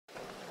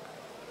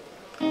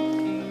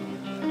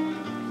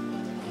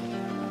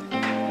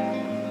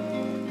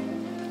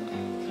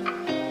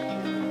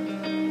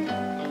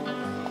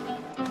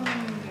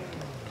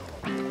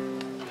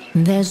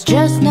There's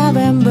just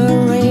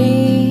November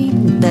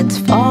rain that's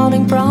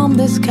falling from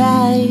the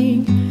sky.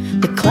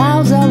 The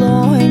clouds are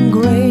low and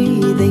gray,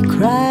 they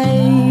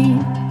cry.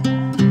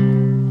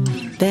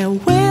 There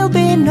will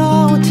be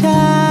no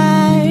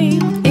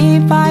time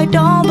if I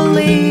don't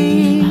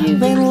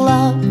believe in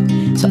love,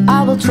 so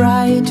I will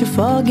try to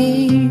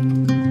forgive.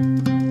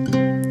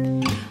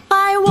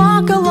 I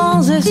walk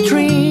along the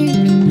street,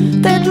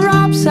 the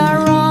drops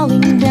are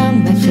rolling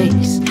down my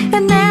face,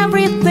 and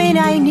everything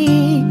I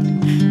need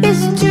is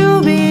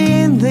to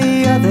be in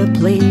the other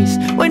place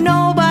where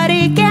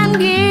nobody can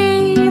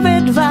give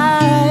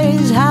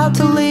advice how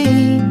to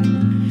live.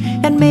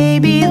 And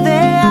maybe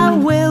there I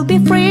will be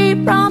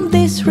free from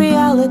this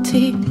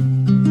reality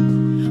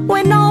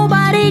where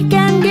nobody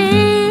can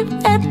give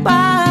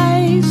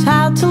advice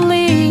how to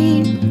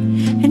live.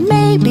 And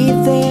maybe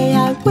there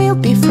I will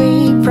be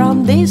free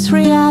from this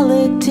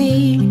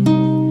reality.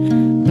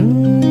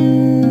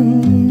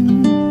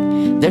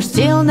 There's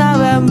still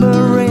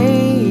November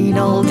rain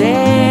all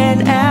day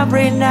and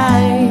every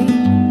night.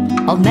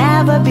 I'll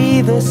never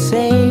be the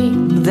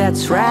same,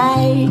 that's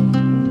right.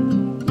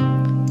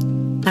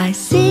 I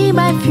see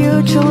my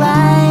future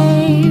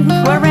life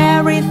where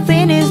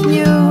everything is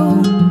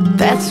new.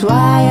 That's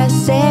why I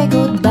say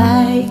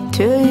goodbye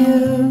to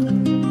you.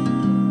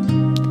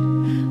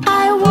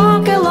 I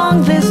walk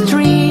along the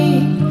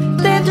street,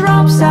 the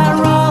drops are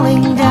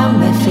rolling down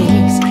my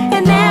face,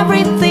 and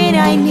everything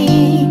I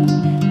need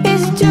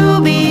is to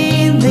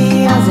be in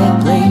the other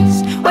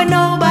place where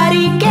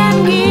nobody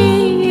can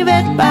give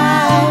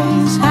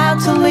advice how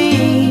to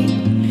live.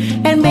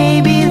 And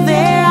maybe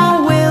there I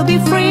will be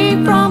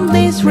free from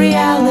this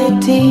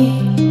reality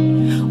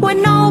where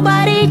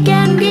nobody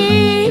can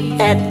give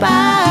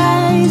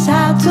advice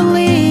how to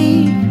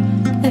live.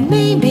 And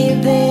maybe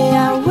there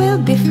I will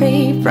be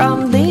free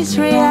from this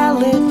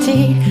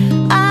reality.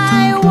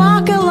 I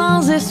walk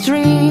along the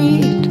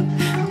street,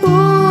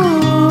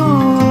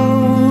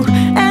 ooh,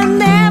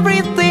 and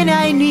everything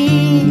I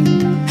need,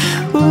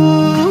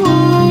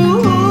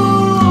 ooh,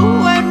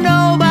 and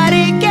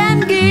nobody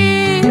can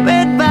give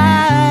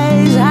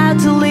advice how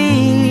to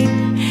live.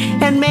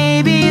 And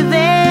maybe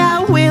there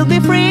I will be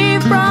free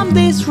from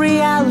this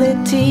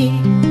reality.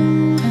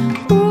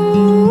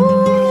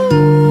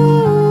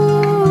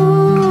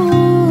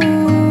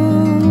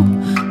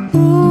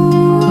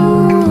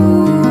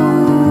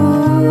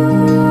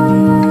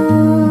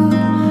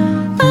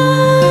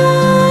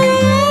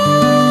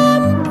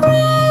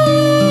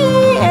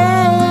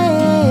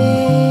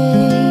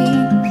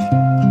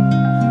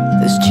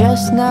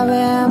 Just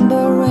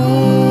November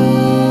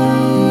rain.